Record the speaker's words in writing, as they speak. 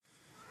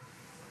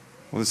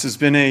Well, this has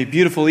been a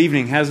beautiful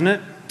evening, hasn't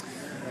it?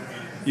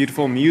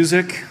 Beautiful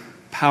music,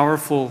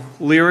 powerful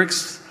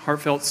lyrics,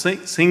 heartfelt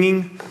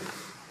singing,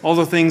 all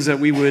the things that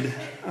we would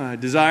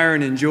desire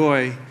and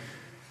enjoy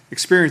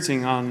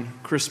experiencing on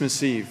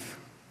Christmas Eve.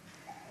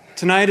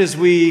 Tonight, as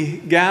we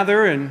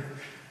gather and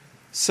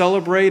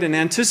celebrate and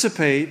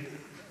anticipate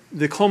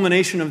the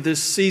culmination of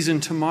this season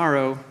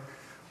tomorrow,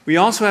 we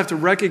also have to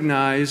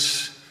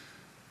recognize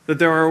that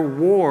there are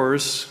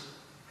wars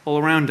all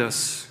around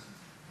us,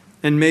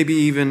 and maybe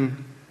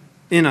even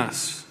in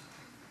us.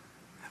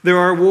 There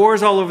are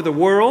wars all over the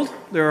world.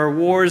 There are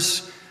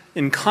wars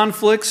in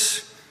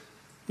conflicts,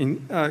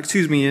 in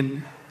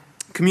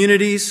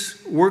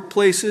communities,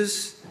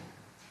 workplaces,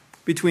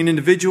 between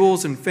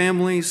individuals and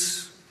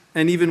families,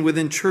 and even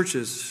within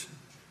churches.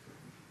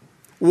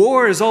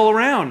 War is all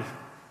around.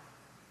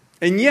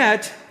 And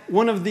yet,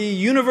 one of the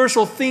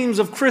universal themes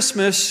of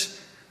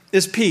Christmas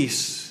is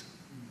peace.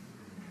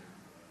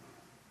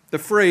 The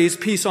phrase,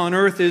 peace on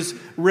earth, is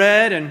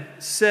read and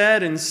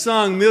said and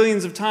sung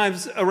millions of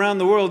times around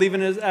the world,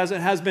 even as it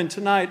has been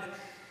tonight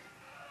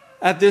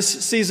at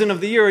this season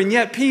of the year. And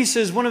yet, peace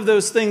is one of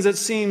those things that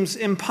seems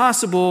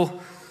impossible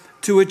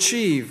to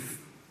achieve.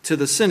 To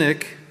the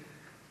cynic,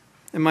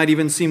 it might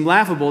even seem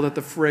laughable that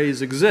the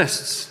phrase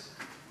exists.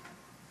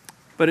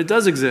 But it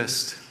does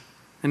exist,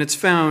 and it's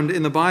found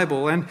in the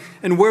Bible.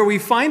 And where we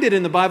find it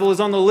in the Bible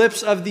is on the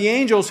lips of the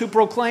angels who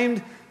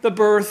proclaimed the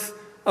birth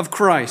of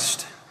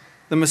Christ,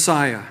 the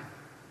Messiah.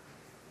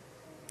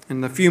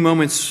 In the few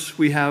moments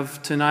we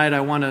have tonight, I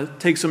want to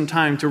take some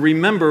time to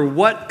remember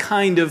what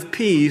kind of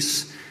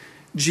peace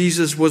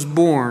Jesus was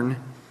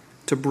born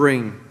to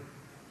bring.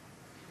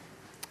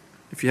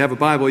 If you have a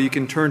Bible, you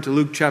can turn to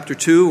Luke chapter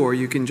 2, or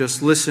you can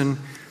just listen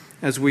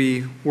as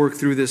we work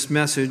through this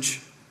message.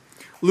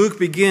 Luke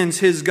begins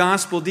his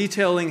gospel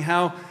detailing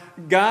how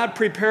God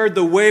prepared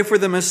the way for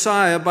the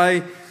Messiah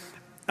by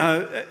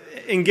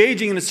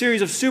engaging in a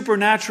series of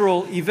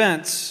supernatural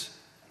events.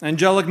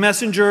 Angelic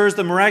messengers,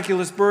 the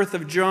miraculous birth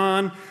of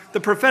John, the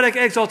prophetic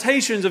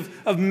exaltations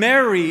of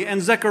Mary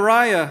and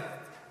Zechariah.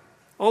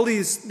 All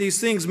these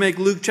things make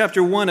Luke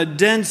chapter 1 a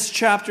dense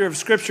chapter of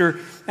Scripture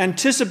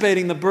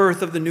anticipating the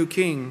birth of the new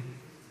king.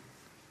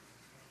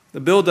 The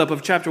buildup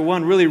of chapter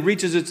 1 really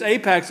reaches its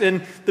apex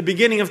in the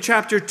beginning of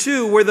chapter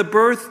 2, where the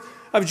birth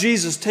of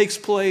Jesus takes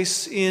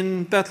place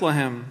in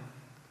Bethlehem.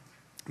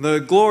 The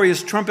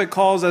glorious trumpet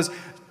calls as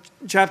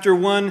chapter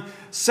 1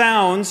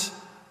 sounds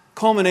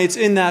culminates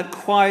in that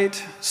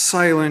quiet,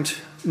 silent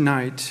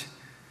night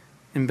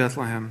in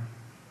Bethlehem.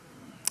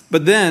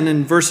 But then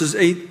in verses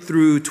 8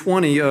 through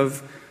 20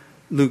 of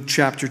Luke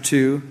chapter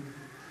 2,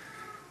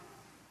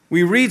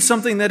 we read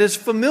something that is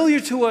familiar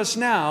to us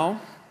now,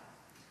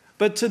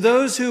 but to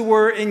those who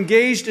were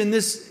engaged in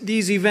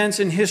these events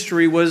in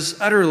history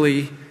was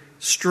utterly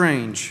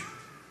strange.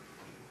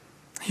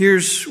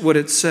 Here's what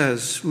it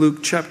says,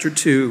 Luke chapter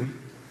 2,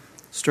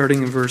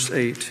 starting in verse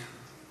 8.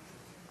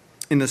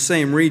 In the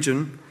same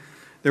region,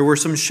 there were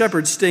some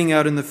shepherds staying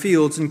out in the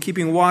fields and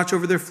keeping watch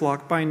over their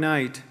flock by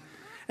night.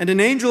 And an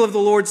angel of the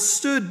Lord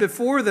stood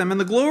before them,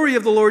 and the glory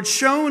of the Lord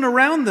shone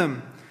around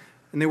them,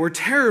 and they were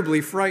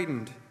terribly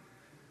frightened.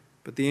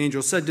 But the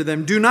angel said to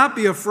them, "Do not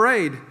be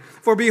afraid,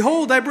 for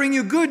behold, I bring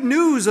you good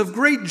news of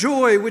great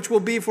joy, which will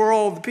be for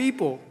all the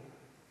people.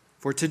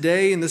 For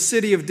today in the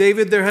city of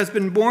David there has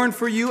been born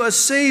for you a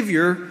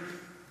Savior,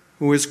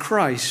 who is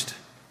Christ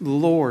the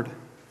Lord.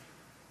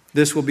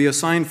 This will be a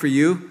sign for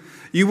you.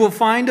 You will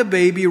find a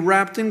baby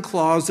wrapped in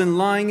cloths and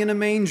lying in a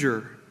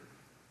manger."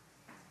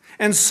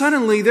 And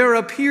suddenly there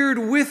appeared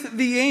with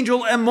the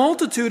angel a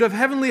multitude of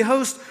heavenly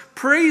hosts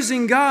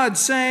praising God,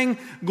 saying,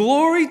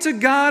 "Glory to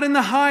God in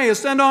the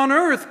highest, and on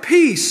earth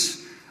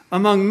peace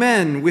among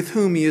men with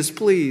whom he is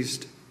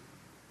pleased."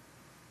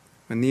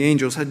 When the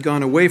angels had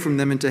gone away from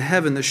them into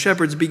heaven, the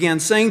shepherds began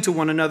saying to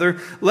one another,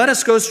 "Let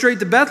us go straight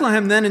to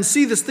Bethlehem then and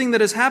see this thing that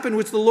has happened,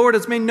 which the Lord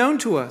has made known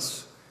to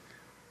us."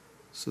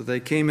 So they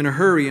came in a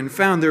hurry and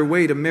found their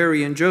way to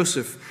Mary and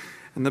Joseph,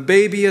 and the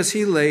baby as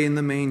he lay in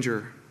the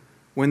manger.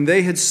 When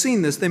they had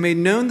seen this, they made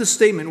known the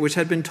statement which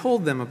had been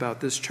told them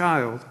about this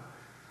child.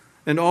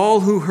 And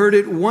all who heard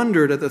it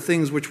wondered at the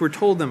things which were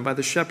told them by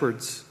the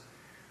shepherds.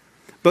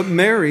 But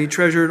Mary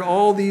treasured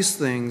all these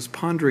things,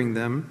 pondering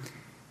them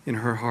in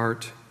her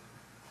heart.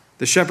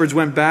 The shepherds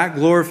went back,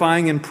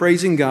 glorifying and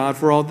praising God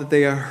for all that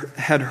they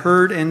had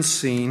heard and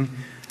seen,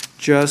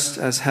 just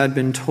as had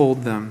been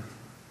told them.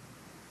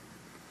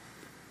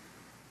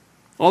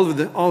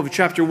 All of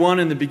chapter 1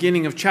 and the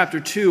beginning of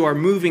chapter 2 are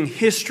moving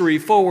history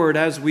forward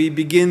as we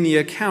begin the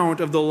account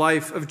of the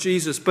life of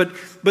Jesus. But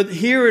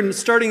here,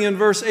 starting in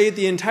verse 8,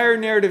 the entire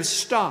narrative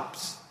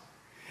stops.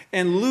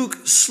 And Luke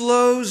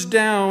slows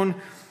down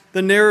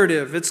the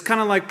narrative. It's kind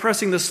of like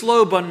pressing the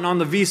slow button on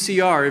the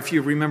VCR, if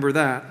you remember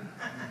that.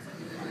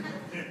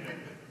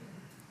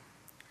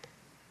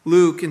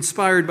 Luke,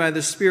 inspired by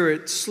the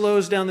Spirit,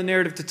 slows down the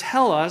narrative to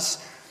tell us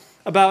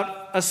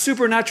about a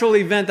supernatural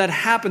event that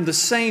happened the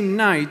same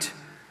night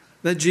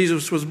that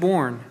Jesus was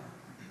born.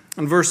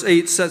 And verse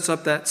 8 sets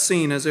up that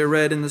scene. As I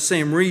read, in the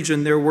same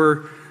region there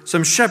were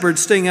some shepherds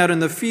staying out in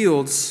the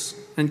fields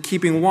and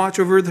keeping watch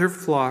over their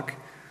flock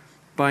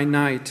by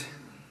night.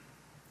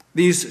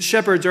 These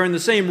shepherds are in the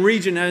same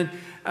region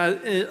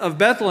of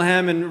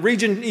Bethlehem, and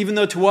region, even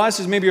though to us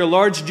is maybe a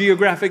large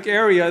geographic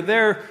area,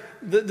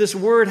 this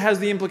word has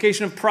the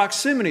implication of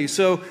proximity.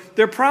 So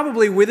they're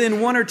probably within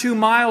 1 or 2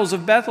 miles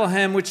of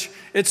Bethlehem, which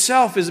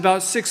itself is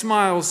about 6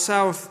 miles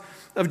south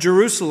of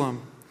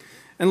Jerusalem.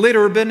 And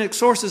later rabbinic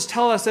sources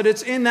tell us that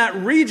it's in that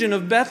region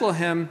of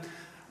Bethlehem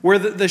where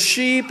the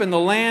sheep and the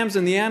lambs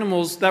and the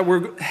animals that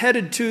were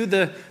headed to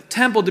the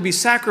temple to be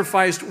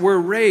sacrificed were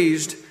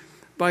raised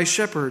by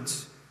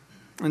shepherds.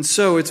 And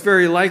so it's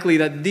very likely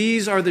that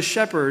these are the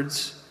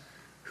shepherds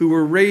who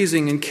were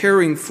raising and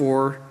caring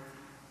for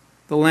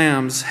the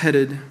lambs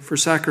headed for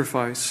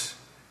sacrifice.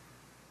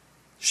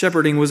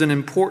 Shepherding was an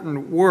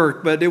important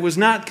work, but it was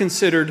not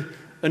considered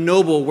a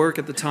noble work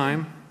at the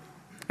time.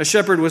 A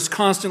shepherd was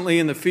constantly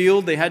in the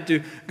field. They had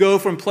to go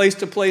from place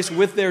to place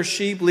with their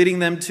sheep, leading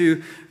them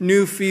to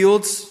new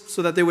fields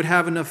so that they would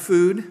have enough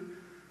food.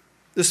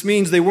 This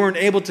means they weren't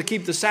able to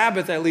keep the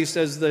Sabbath, at least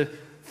as the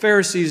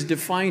Pharisees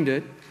defined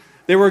it.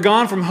 They were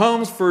gone from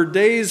homes for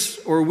days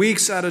or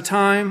weeks at a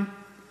time.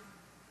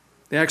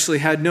 They actually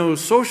had no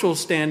social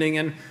standing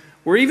and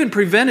were even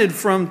prevented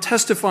from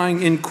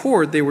testifying in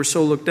court. They were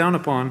so looked down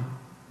upon.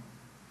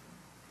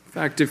 In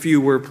fact, if you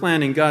were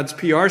planning God's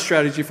PR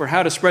strategy for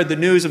how to spread the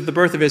news of the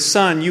birth of his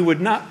son, you would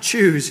not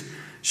choose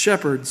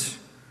shepherds.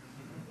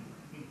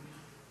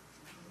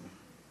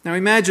 Now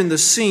imagine the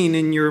scene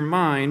in your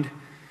mind.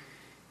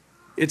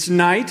 It's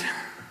night,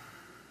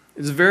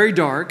 it's very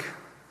dark,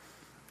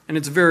 and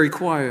it's very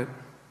quiet.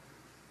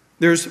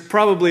 There's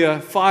probably a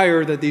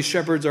fire that these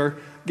shepherds are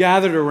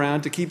gathered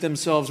around to keep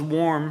themselves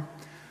warm.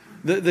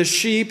 The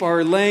sheep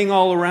are laying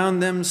all around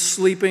them,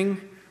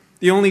 sleeping.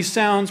 The only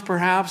sounds,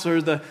 perhaps,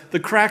 are the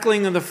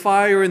crackling of the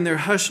fire and their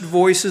hushed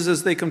voices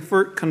as they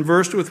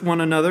conversed with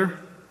one another.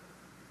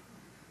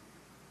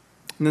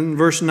 And then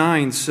verse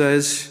 9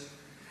 says,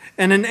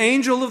 "And an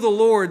angel of the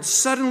Lord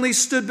suddenly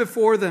stood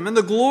before them, and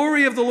the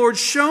glory of the Lord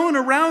shone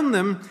around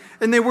them,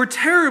 and they were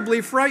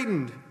terribly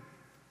frightened."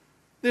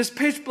 This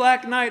pitch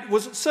black night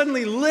was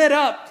suddenly lit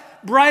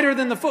up brighter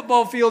than the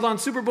football field on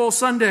Super Bowl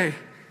Sunday.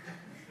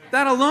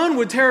 That alone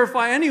would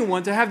terrify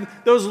anyone, to have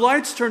those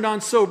lights turned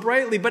on so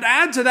brightly. But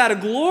add to that a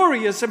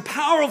glorious and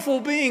powerful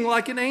being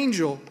like an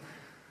angel.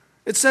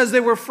 It says they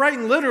were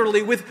frightened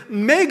literally with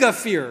mega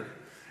fear.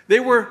 They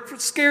were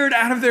scared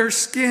out of their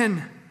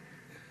skin.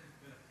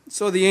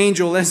 So the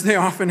angel, as they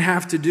often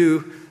have to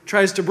do,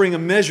 tries to bring a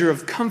measure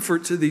of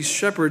comfort to these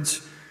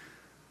shepherds.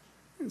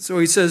 And so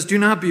he says, "Do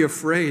not be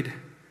afraid.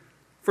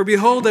 For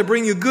behold, I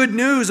bring you good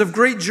news of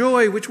great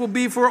joy, which will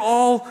be for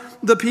all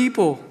the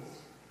people."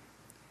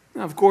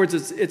 Now, of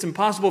course, it's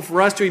impossible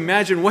for us to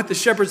imagine what the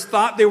shepherds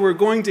thought they were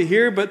going to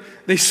hear, but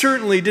they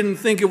certainly didn't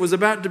think it was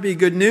about to be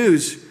good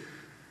news.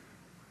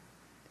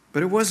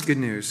 But it was good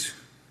news.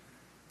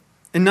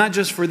 And not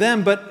just for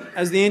them, but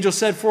as the angel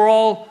said, for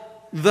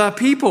all the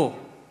people,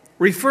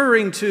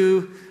 referring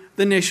to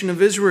the nation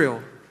of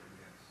Israel.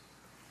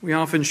 We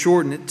often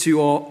shorten it to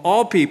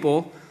all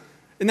people,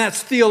 and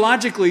that's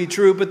theologically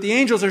true, but the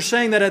angels are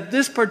saying that at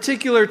this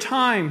particular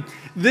time,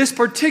 this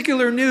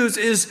particular news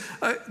is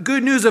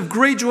good news of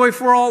great joy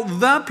for all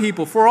the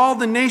people, for all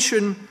the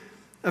nation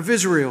of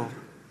Israel.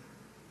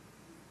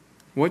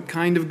 What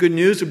kind of good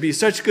news would be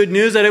such good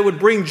news that it would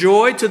bring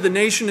joy to the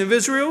nation of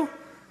Israel?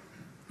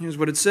 Here's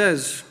what it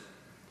says.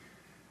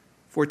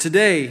 "For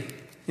today,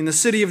 in the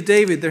city of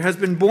David, there has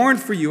been born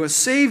for you a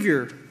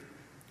Savior,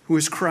 who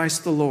is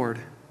Christ the Lord.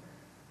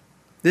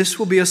 This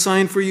will be a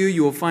sign for you.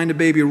 You will find a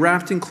baby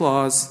wrapped in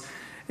cloths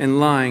and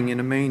lying in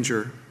a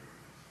manger."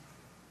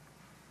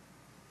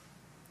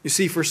 You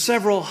see, for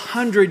several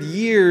hundred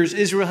years,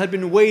 Israel had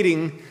been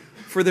waiting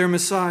for their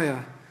Messiah.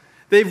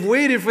 They've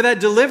waited for that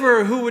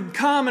deliverer who would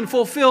come and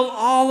fulfill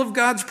all of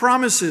God's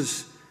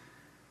promises.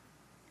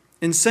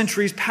 In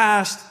centuries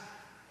past,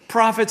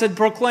 prophets had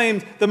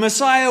proclaimed, the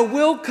Messiah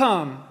will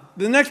come.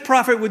 The next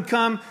prophet would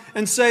come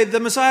and say, the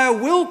Messiah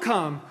will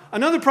come.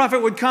 Another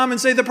prophet would come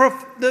and say,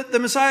 the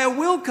Messiah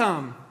will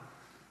come.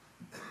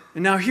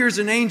 And now here's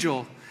an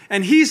angel.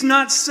 And he's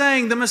not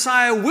saying the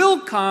Messiah will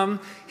come.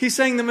 He's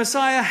saying the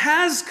Messiah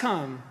has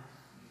come.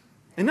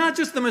 And not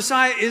just the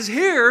Messiah is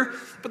here,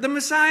 but the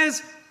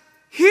Messiah's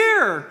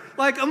here,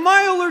 like a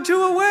mile or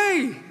two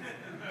away.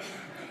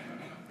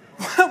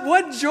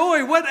 What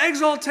joy, what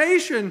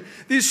exaltation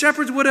these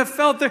shepherds would have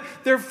felt.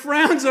 Their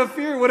frowns of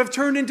fear would have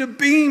turned into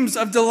beams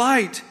of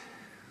delight.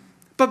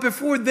 But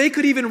before they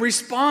could even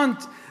respond,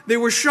 they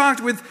were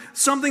shocked with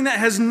something that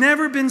has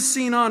never been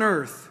seen on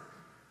earth.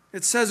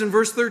 It says in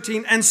verse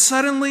 13, "And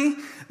suddenly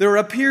there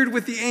appeared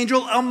with the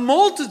angel a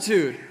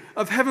multitude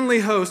of heavenly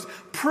hosts,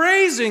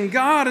 praising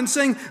God and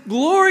saying,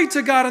 'Glory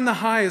to God in the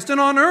highest,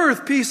 and on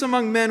earth peace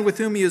among men with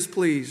whom he is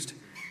pleased.'"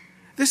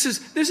 This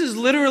is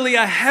literally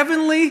a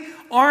heavenly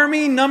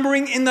army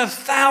numbering in the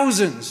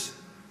thousands.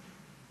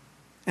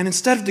 And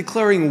instead of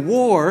declaring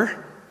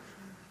war,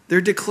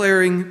 they're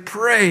declaring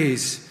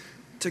praise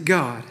to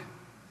God.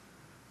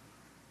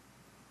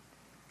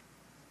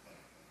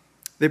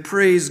 They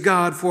praise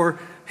God for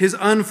his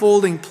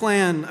unfolding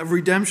plan of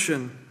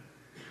redemption.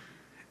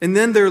 And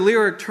then their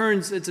lyric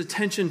turns its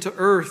attention to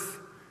earth,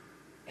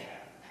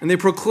 and they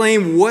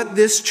proclaim what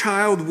this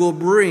child will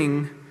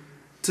bring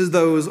to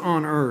those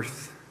on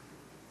earth.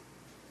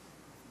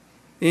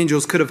 The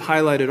angels could have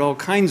highlighted all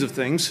kinds of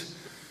things.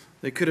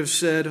 They could have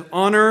said,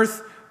 on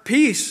earth,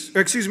 peace,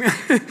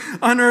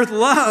 on earth,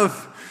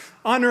 love,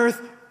 on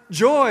earth,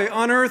 joy,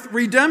 on earth,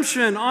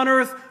 redemption, on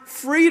earth,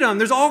 freedom.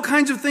 There's all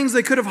kinds of things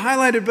they could have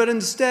highlighted, but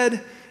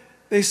instead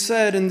they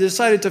said and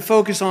decided to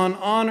focus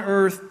on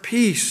earth,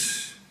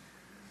 peace.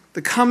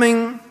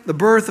 The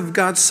birth of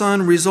God's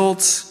Son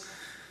results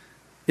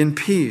in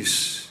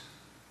peace.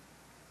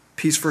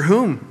 Peace for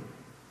whom?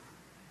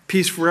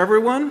 Peace for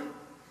everyone?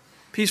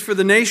 Peace for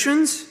the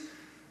nations?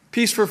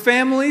 Peace for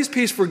families?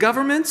 Peace for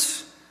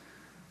governments?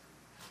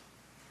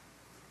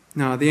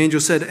 No, the angel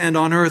said, and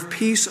on earth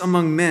peace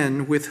among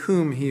men with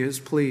whom he is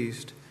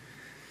pleased.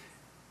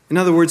 In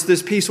other words,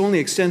 this peace only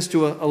extends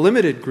to a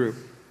limited group.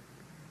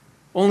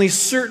 Only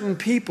certain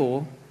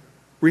people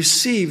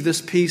receive this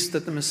peace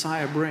that the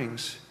Messiah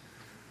brings.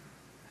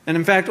 And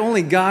in fact,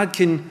 only God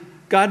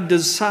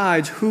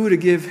decides who to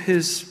give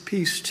his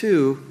peace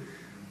to.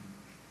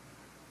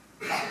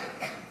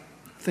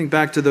 Think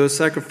back to those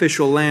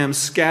sacrificial lambs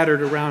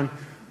scattered around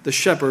the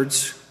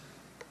shepherds.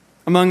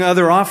 Among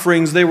other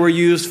offerings, they were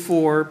used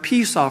for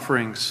peace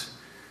offerings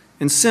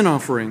and sin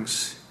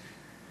offerings.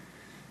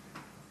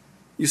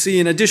 You see,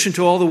 in addition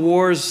to all the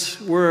wars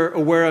we're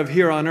aware of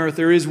here on earth,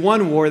 there is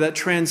one war that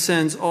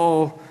transcends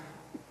all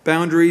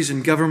boundaries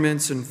and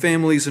governments and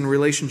families and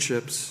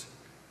relationships.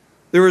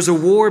 There is a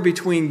war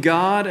between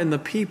God and the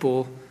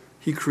people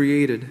he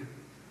created.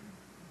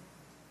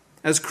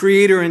 As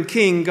creator and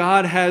king,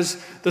 God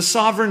has the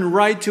sovereign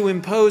right to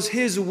impose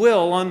his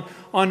will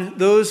on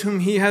those whom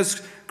he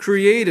has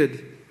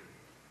created.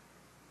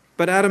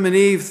 But Adam and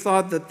Eve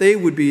thought that they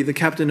would be the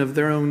captain of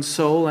their own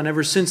soul, and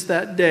ever since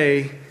that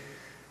day,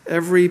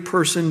 every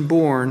person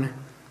born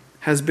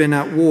has been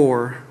at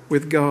war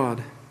with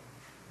God.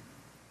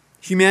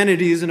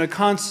 Humanity is in a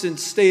constant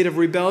state of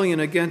rebellion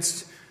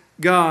against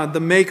God, the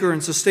maker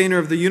and sustainer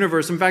of the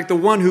universe. In fact, the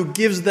one who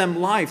gives them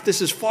life.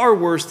 This is far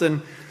worse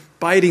than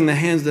biting the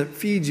hands that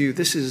feed you.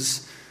 This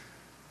is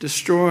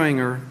destroying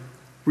or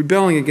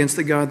rebelling against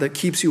the God that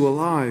keeps you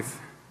alive.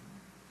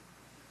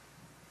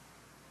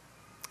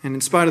 And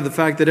in spite of the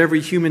fact that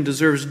every human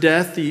deserves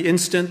death the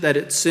instant that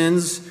it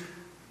sins,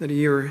 that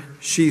he or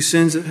she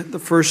sins it the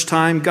first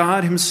time,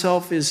 God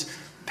himself is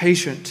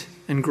patient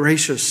and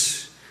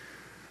gracious.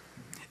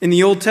 In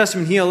the Old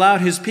Testament, he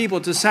allowed his people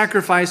to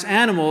sacrifice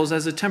animals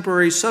as a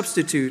temporary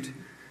substitute,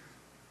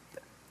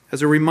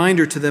 as a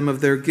reminder to them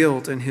of their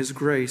guilt and his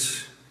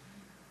grace.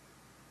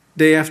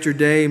 Day after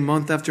day,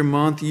 month after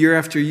month, year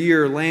after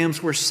year,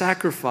 lambs were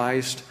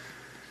sacrificed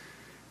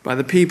by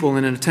the people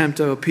in an attempt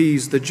to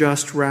appease the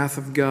just wrath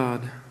of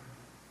God.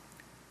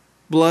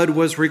 Blood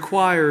was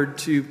required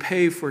to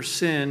pay for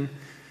sin,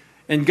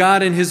 and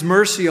God in his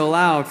mercy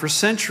allowed for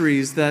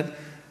centuries that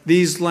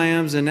these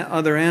lambs and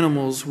other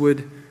animals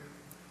would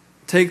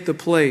take the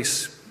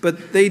place.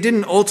 But they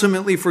didn't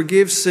ultimately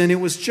forgive sin. It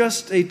was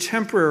just a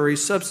temporary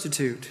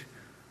substitute.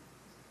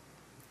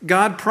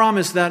 God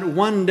promised that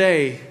one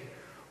day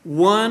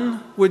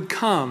one would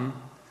come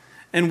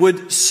and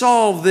would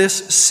solve this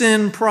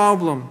sin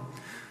problem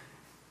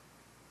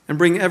and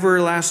bring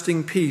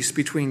everlasting peace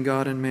between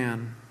God and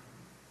man.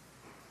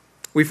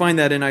 We find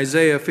that in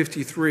Isaiah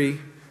 53,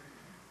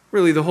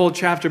 really the whole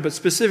chapter, but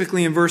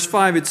specifically in verse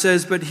 5, it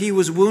says, "But he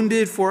was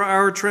wounded for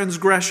our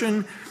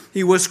transgression,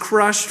 he was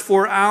crushed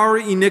for our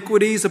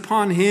iniquities.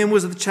 Upon him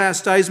was the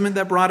chastisement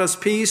that brought us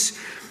peace,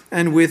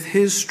 and with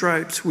his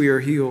stripes we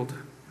are healed."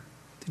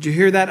 Did you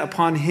hear that?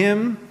 Upon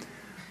him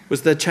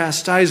was the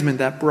chastisement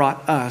that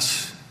brought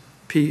us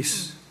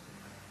peace.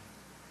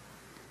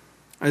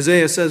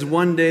 Isaiah says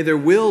one day there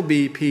will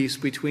be peace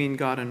between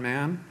God and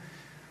man,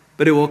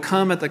 but it will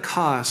come at the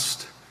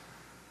cost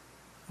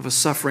of a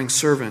suffering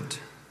servant.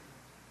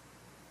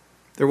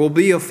 There will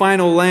be a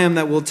final lamb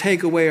that will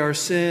take away our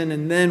sin,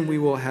 and then we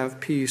will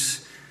have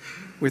peace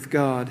with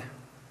God.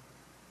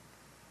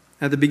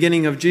 At the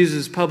beginning of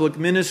Jesus' public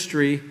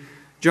ministry,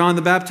 John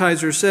the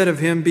Baptizer said of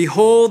him,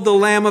 "Behold the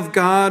Lamb of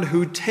God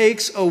who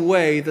takes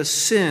away the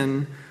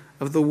sin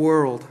of the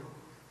world."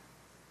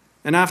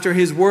 And after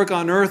his work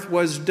on earth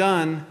was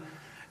done,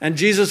 and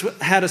Jesus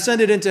had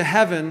ascended into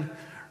heaven,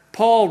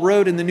 Paul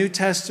wrote in the New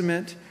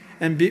Testament,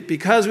 "And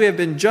because we have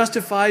been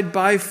justified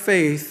by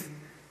faith,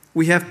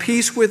 we have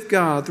peace with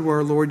God through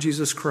our Lord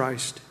Jesus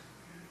Christ."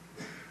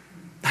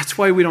 That's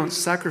why we don't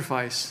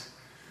sacrifice.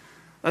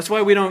 That's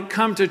why we don't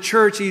come to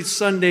church each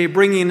Sunday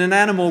bringing an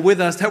animal with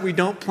us that we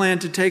don't plan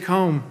to take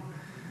home.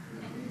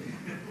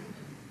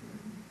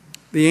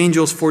 The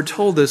angels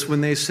foretold this when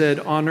they said,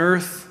 "On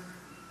earth,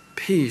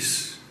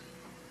 peace."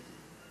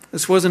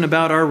 This wasn't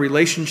about our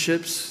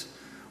relationships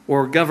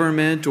or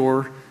government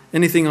or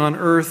anything on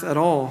earth at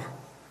all.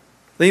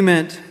 They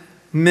meant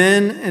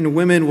men and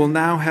women will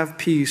now have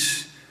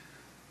peace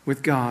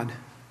with God.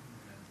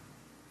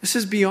 This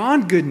is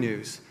beyond good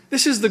news.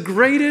 This is the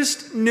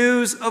greatest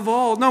news of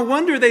all. No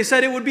wonder they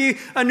said it would be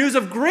a news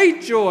of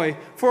great joy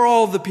for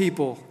all the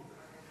people.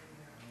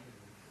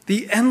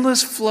 The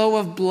endless flow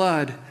of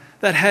blood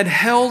that had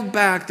held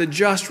back the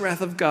just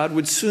wrath of God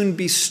would soon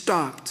be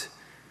stopped,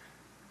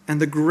 and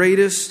the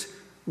greatest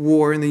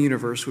war in the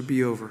universe would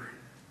be over.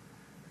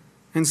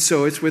 And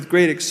so it's with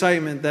great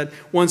excitement that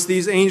once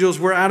these angels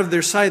were out of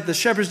their sight, the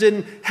shepherds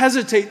didn't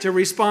hesitate to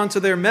respond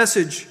to their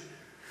message.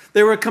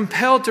 They were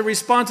compelled to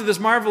respond to this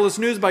marvelous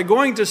news by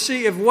going to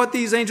see if what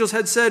these angels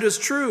had said is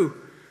true.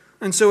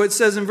 And so it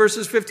says in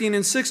verses 15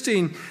 and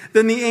 16,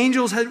 when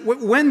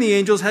the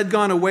angels had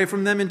gone away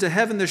from them into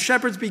heaven, the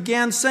shepherds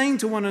began saying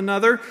to one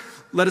another,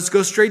 "Let us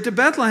go straight to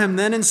Bethlehem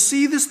then and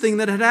see this thing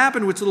that had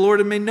happened, which the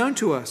Lord had made known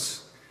to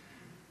us."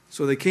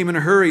 So they came in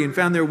a hurry and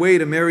found their way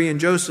to Mary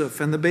and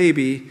Joseph and the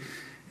baby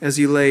as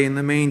he lay in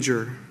the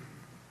manger.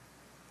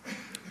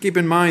 Keep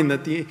in mind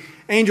that the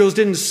angels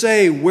didn't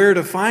say where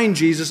to find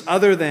Jesus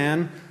other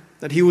than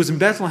that he was in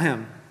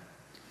Bethlehem.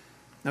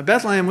 Now,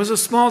 Bethlehem was a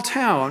small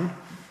town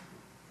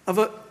of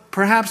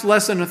perhaps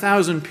less than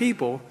 1,000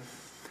 people,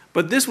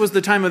 but this was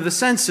the time of the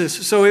census,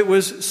 so it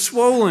was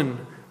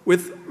swollen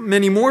with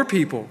many more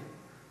people.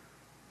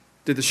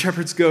 Did the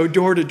shepherds go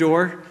door to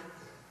door?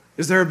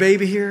 Is there a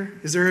baby here?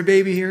 Is there a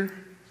baby here?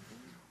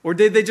 Or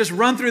did they just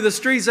run through the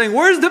streets saying,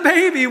 "Where's the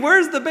baby?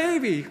 Where's the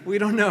baby?" We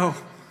don't know.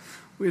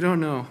 We don't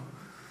know.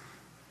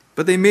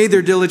 But they made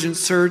their diligent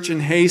search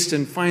in haste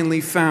and finally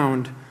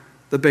found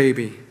the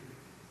baby.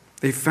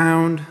 They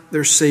found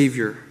their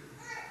Savior.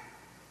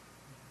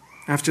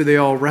 After they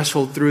all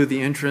wrestled through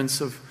the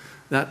entrance of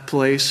that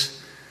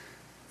place,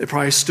 they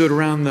probably stood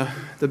around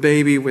the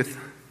baby with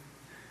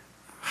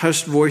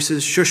hushed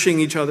voices, shushing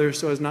each other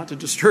so as not to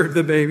disturb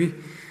the baby.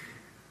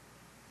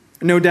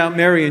 No doubt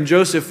Mary and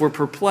Joseph were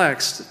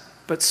perplexed,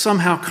 but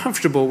somehow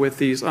comfortable with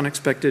these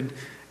unexpected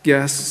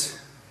guests.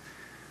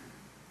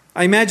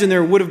 I imagine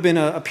there would have been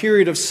a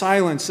period of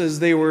silence as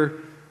they were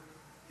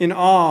in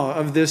awe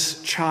of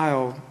this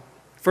child.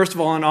 First of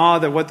all, in awe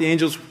that what the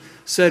angels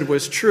said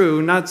was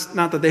true, not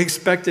that they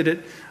expected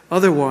it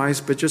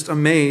otherwise, but just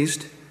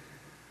amazed.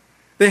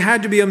 They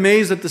had to be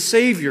amazed that the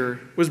Savior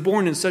was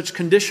born in such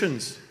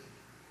conditions.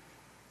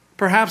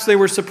 Perhaps they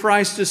were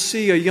surprised to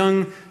see a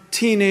young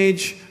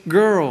teenage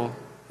girl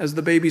as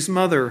the baby's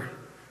mother.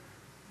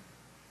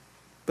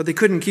 But they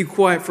couldn't keep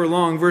quiet for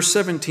long. Verse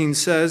 17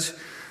 says,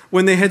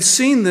 "When they had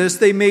seen this,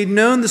 they made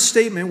known the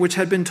statement which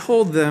had been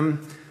told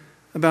them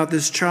about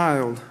this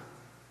child."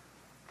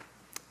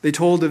 They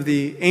told of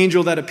the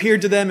angel that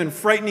appeared to them in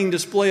frightening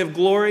display of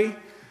glory.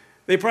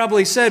 They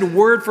probably said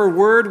word for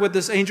word what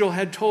this angel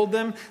had told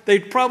them. They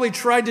probably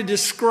tried to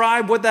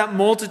describe what that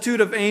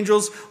multitude of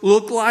angels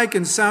looked like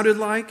and sounded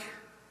like.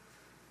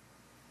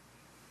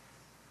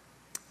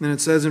 Then it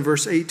says in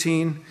verse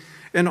 18,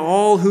 "And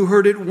all who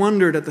heard it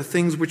wondered at the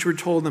things which were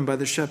told them by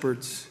the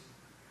shepherds.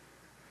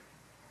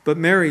 But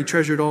Mary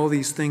treasured all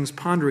these things,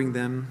 pondering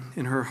them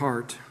in her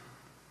heart."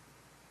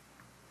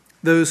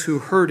 Those who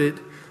heard it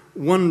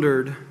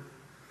wondered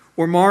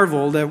or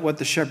marveled at what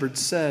the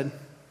shepherds said.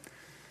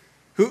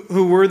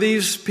 Who were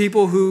these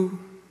people who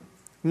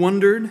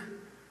wondered?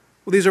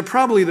 Well, these are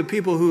probably the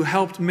people who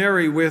helped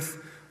Mary with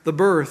the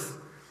birth.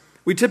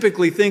 We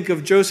typically think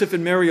of Joseph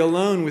and Mary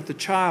alone with the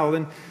child,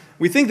 and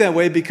we think that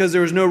way because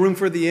there was no room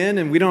for the inn,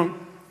 and we don't,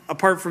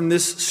 apart from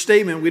this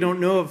statement, we don't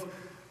know of,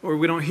 or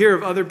we don't hear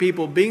of other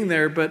people being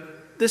there,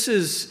 but this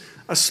is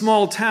a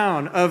small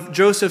town of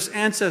Joseph's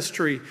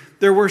ancestry.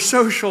 There were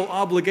social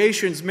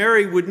obligations.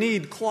 Mary would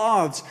need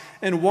cloths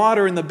and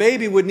water, and the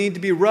baby would need to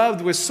be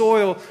rubbed with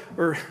soil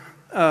or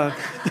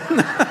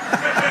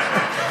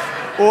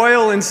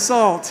oil and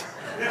salt.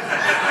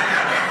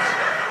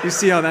 You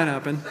see how that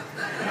happened?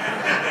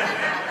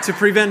 To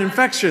prevent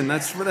infection.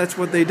 That's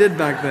what they did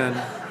back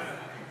then.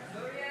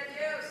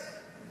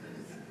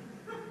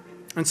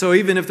 And so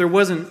even if there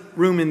wasn't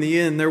room in the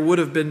inn, there would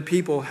have been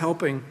people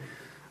helping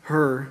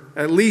her,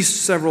 at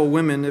least several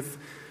women,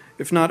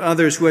 if not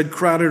others, who had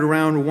crowded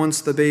around once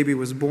the baby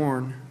was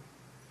born.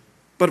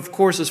 But of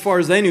course, as far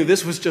as they knew,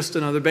 this was just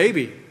another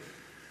baby.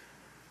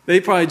 They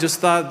probably just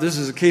thought this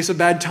is a case of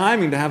bad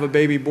timing to have a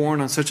baby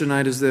born on such a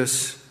night as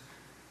this.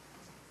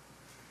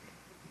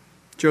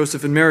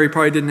 Joseph and Mary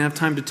probably didn't have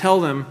time to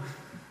tell them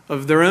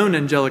of their own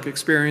angelic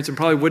experience, and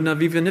probably wouldn't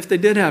have even if they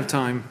did have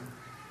time.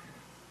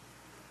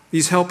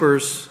 These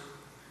helpers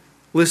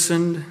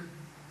listened,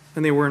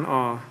 and they were in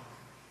awe.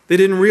 They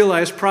didn't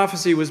realize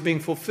prophecy was being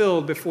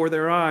fulfilled before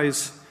their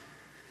eyes,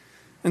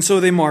 and so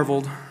they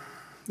marveled.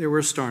 They were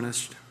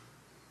astonished.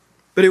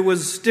 But it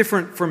was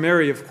different for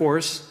Mary, of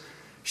course.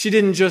 She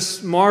didn't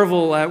just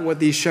marvel at what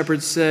these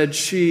shepherds said.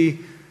 She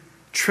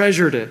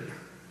treasured it.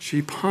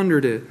 She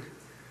pondered it.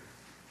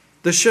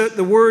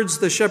 The words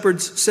the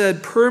shepherds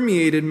said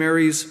permeated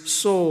Mary's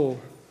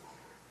soul.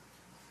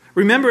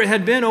 Remember, it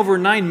had been over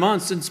 9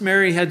 months since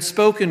Mary had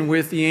spoken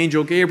with the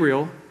angel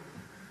Gabriel.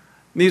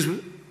 These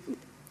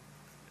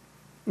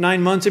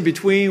 9 months in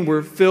between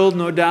were filled,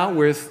 no doubt,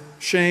 with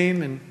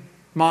shame and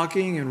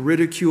mocking and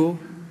ridicule.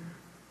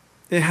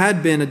 It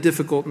had been a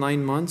difficult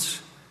 9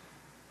 months.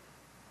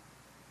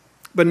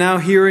 But now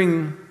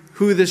hearing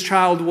who this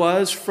child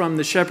was from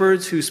the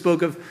shepherds who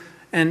spoke of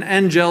an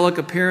angelic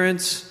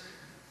appearance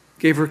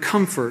gave her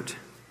comfort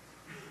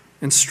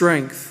and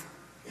strength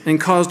and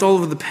caused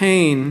all of the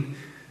pain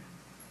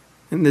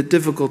and the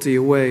difficulty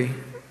away,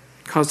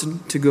 caused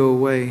it to go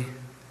away.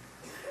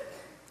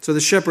 So the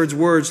shepherd's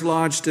words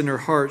lodged in her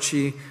heart.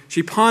 She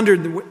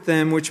pondered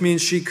them, which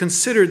means she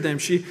considered them.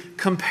 She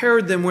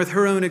compared them with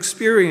her own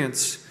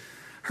experience.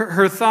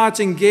 Her thoughts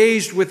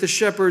engaged with the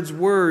shepherd's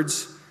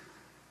words,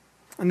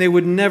 and they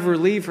would never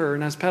leave her.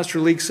 And as Pastor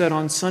Leek said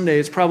on Sunday,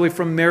 it's probably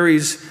from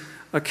Mary's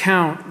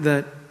account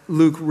that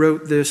Luke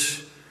wrote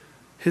this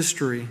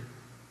history.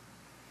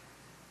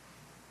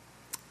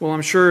 Well,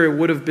 I'm sure it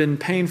would have been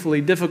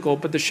painfully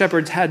difficult, but the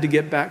shepherds had to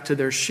get back to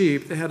their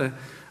sheep. They had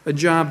a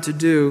job to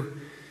do.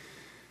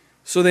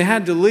 So they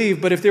had to leave,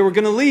 but if they were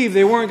going to leave,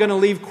 they weren't going to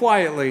leave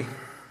quietly.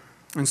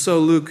 And so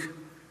Luke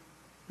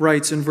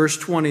writes in verse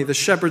 20, the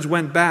shepherds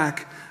went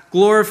back,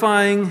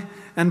 glorifying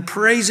and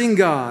praising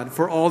God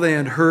for all they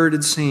had heard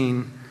and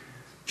seen,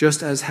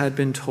 just as had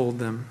been told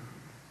them.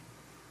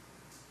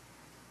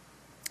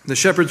 The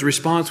shepherds'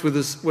 response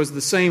was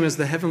the same as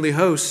the heavenly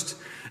host.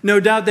 No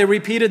doubt they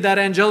repeated that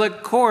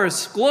angelic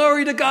chorus,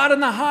 "Glory to God in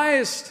the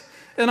highest,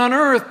 and on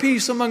earth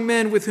peace among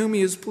men with whom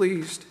he is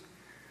pleased."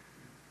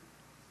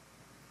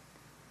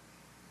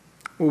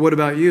 Well, what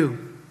about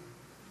you?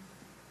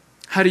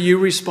 How do you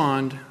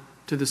respond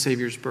to the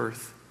Savior's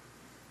birth?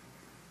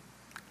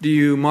 Do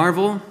you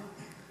marvel?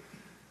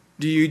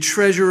 Do you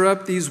treasure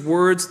up these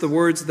words, the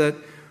words that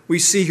we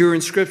see here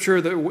in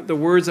Scripture, the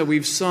words that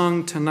we've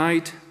sung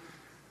tonight?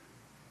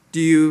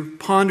 Do you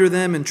ponder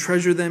them and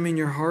treasure them in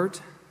your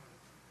heart?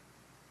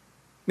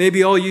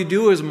 Maybe all you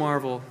do is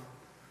marvel.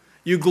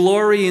 You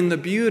glory in the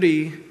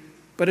beauty,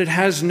 but it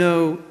has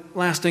no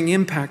lasting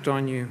impact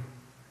on you.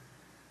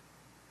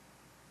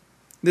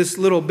 This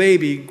little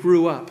baby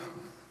grew up.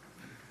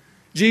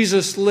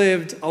 Jesus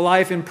lived a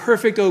life in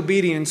perfect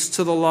obedience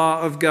to the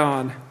law of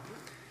God.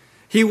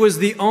 He was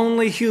the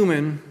only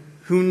human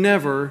who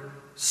never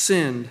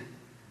sinned.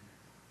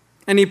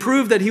 And he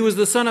proved that he was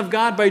the Son of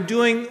God by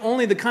doing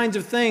only the kinds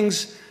of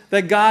things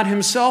that God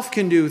himself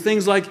can do,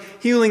 things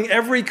like healing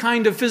every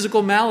kind of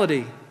physical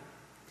malady.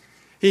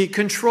 He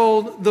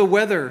controlled the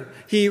weather.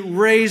 He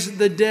raised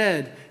the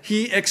dead.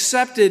 He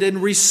accepted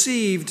and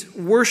received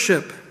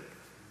worship.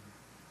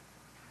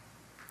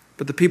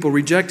 But the people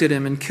rejected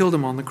him and killed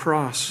him on the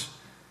cross.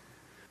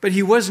 But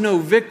he was no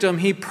victim.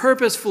 He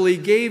purposefully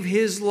gave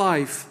his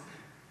life,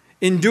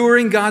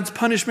 enduring God's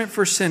punishment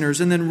for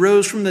sinners, and then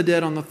rose from the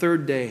dead on the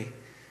third day,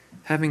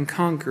 having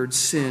conquered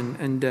sin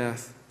and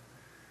death.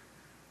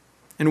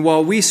 And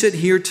while we sit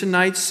here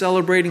tonight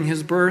celebrating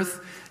his birth,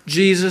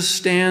 Jesus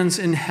stands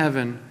in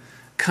heaven,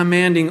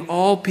 commanding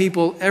all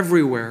people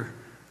everywhere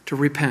to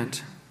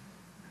repent,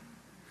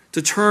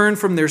 to turn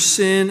from their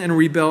sin and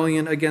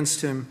rebellion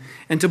against him,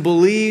 and to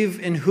believe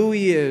in who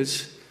he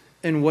is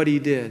and what he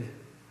did.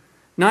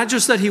 Not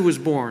just that he was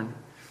born,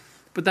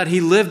 but that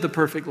he lived the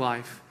perfect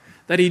life,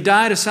 that he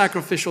died a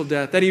sacrificial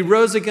death, that he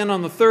rose again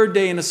on the third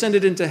day and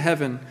ascended into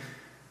heaven.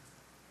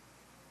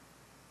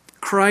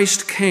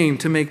 Christ came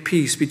to make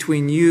peace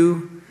between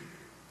you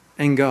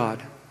and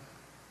God.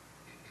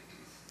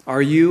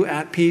 Are you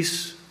at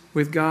peace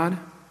with God?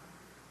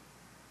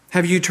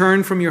 Have you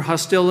turned from your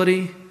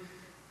hostility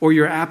or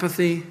your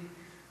apathy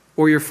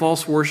or your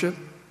false worship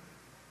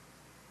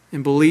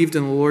and believed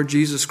in the Lord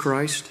Jesus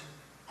Christ?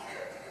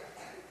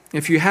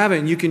 If you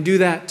haven't, you can do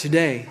that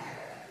today.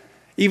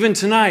 Even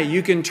tonight,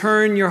 you can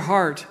turn your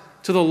heart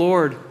to the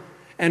Lord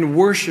and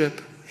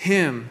worship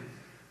him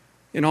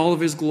in all of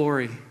his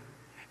glory,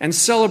 and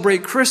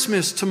celebrate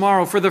Christmas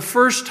tomorrow for the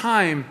first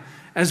time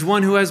as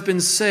one who has been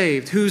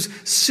saved, whose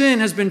sin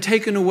has been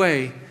taken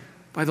away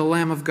by the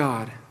Lamb of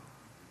God.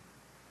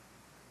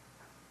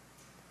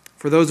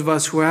 For those of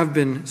us who have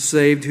been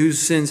saved, whose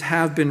sins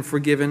have been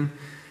forgiven,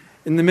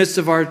 in the midst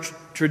of our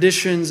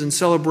traditions and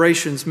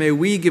celebrations, may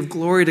we give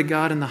glory to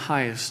God in the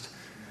highest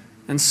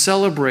and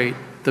celebrate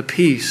the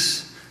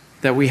peace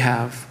that we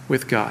have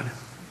with God.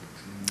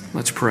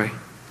 Let's pray.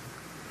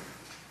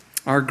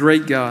 Our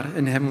great God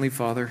and Heavenly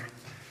Father,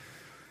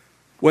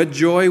 what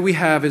joy we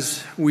have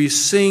as we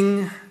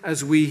sing,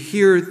 as we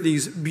hear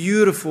these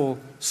beautiful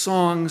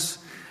songs,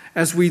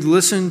 as we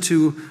listen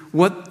to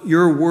what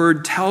your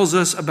word tells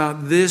us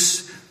about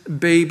this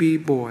baby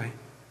boy,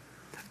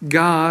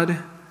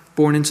 God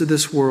born into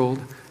this world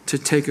to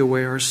take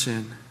away our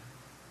sin.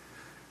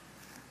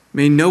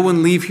 May no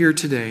one leave here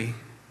today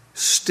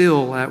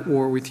still at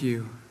war with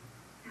you,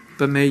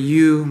 but may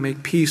you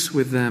make peace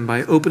with them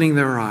by opening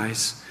their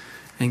eyes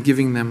and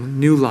giving them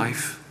new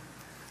life,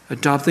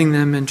 adopting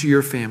them into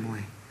your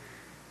family.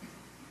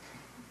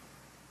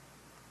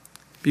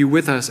 Be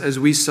with us as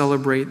we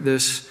celebrate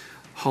this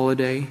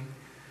holiday.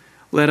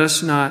 Let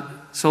us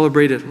not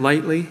celebrate it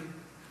lightly.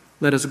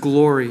 Let us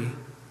glory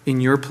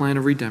in your plan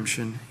of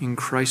redemption. In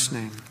Christ's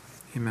name,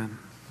 amen.